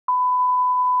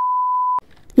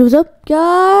What's up,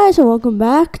 guys, and welcome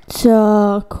back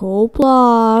to QUIT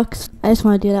Roblox. I just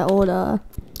want to do that old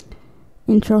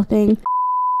intro thing.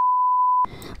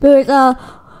 But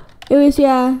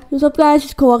yeah, what's up, guys?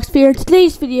 It's QUIT Roblox here. In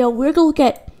today's video, we're gonna look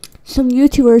at some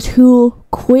YouTubers who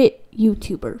quit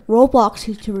Roblox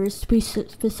YouTubers to be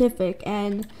specific,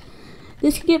 and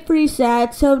this can get pretty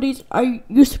sad. Some of these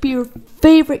used to be your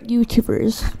favorite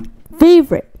YouTubers,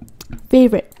 favorite.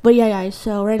 But yeah, guys.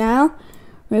 So right now,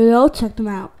 here we go. Check them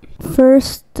out.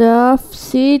 First off,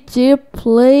 CG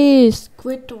plays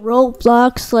quit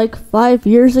Roblox like 5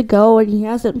 years ago, and he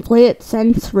hasn't played it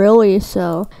since, really.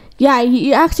 So yeah,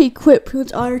 he actually quit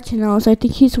Prince other channels. I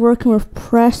think he's working with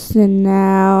Preston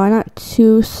now. I'm not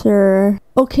too sure.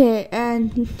 Okay,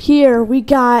 and here we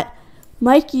got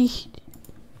Mikey.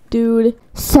 Dude,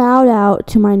 shout out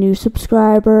to my new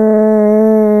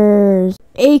subscribers,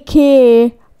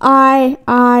 aka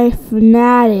I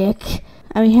Fanatic.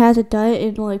 I mean, he hasn't done it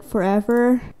in like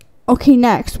forever. Okay,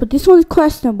 next, but this one's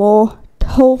questionable.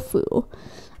 Tofu.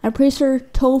 I'm pretty sure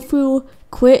Tofu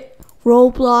quit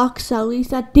Roblox, at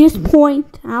least at this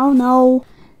point. I don't know.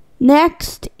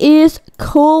 Next is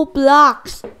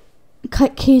Roblox.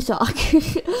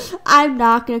 Kazak. I'm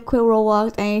not gonna quit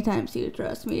Roblox anytime soon,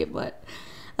 trust me. But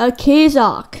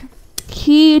Kazak,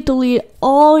 he deleted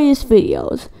all his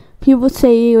videos. People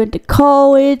say he went to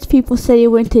college. People say he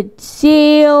went to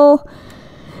jail.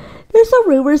 There's some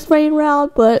rumors playing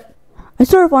around, but I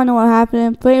sort of want to know what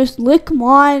happened. But it was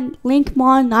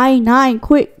Linkmon99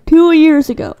 quit 2 years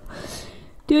ago.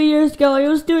 2 years ago, he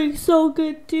was doing so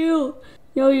good too.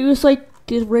 You know, he was like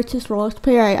the richest Roblox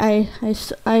player.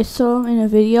 I saw him in a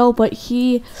video, but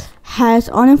he has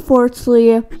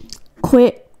unfortunately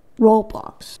quit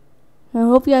Roblox. I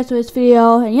hope you guys enjoyed this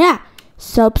video, and yeah,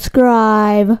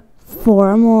 subscribe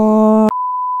for more.